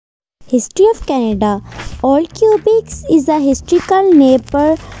History of Canada. Old Quebec is a historical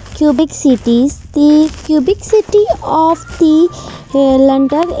neighbor Quebec cities. The Quebec city of the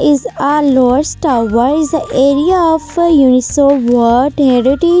London is a lowest tower is an area of UNESCO World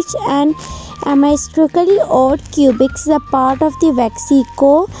Heritage and historically old Quebec is a part of the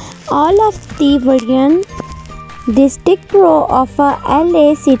Mexico. All of the Varian district pro of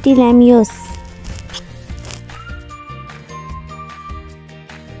LA City Lamios.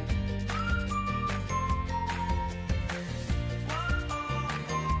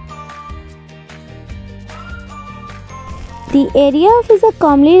 The area of is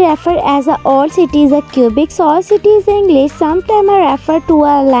commonly referred as a old city is a Quebec. Old city is English. Sometimes referred to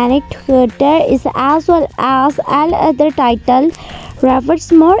a Atlantic theater is as well as all other title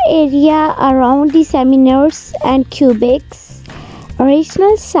refers more area around the seminars and Quebec's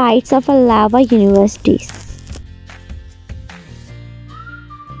original sites of a lava universities.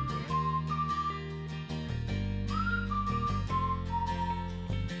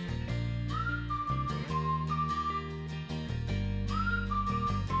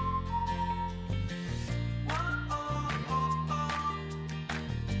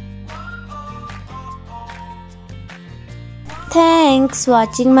 Thanks for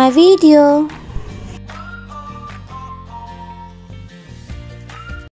watching my video.